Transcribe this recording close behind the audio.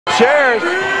chairs.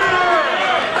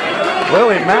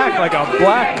 Willie Mack like a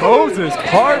black Moses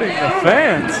parting the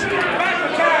fans.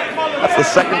 That's the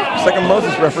second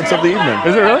Moses reference of the evening.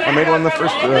 Is it really? I made one in the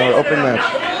first opening match.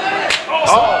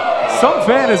 Some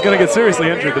fan is going to get seriously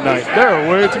injured tonight. There are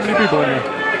way too many people in here.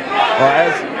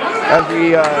 As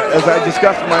I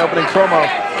discussed in my opening promo,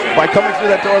 by coming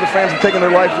through that door, the fans are taking their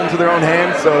lives into their own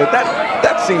hands, so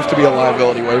that seems to be a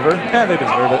liability waiver. Yeah, they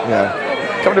deserve it. Yeah.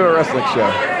 Come to a wrestling show.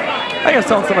 I was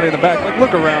telling somebody in the back, like,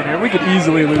 look around here. We could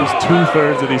easily lose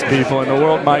 2/3 of these people, and the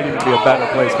world might even be a better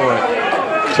place for it.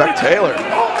 Chuck Taylor.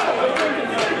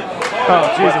 Oh,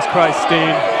 Jesus Christ,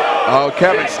 Steen. Oh,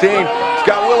 Kevin Steen. He's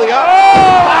got Willie up.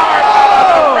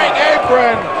 Oh! Ring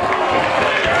apron.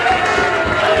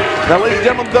 Now, ladies and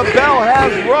gentlemen, the bell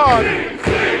has rung.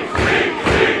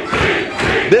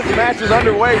 This match is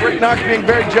underway. Rick Knox being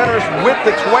very generous with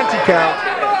the 20 count.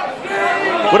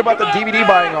 What about the DVD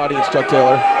buying audience, Chuck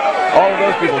Taylor? All of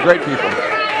those people, great people.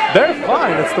 They're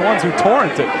fine. It's the ones who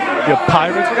torrent it. You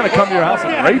pirates, we're going to come to your house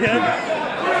and rape you.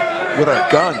 With our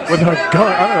guns. With our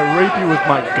gun. I'm going to rape you with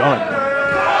my gun.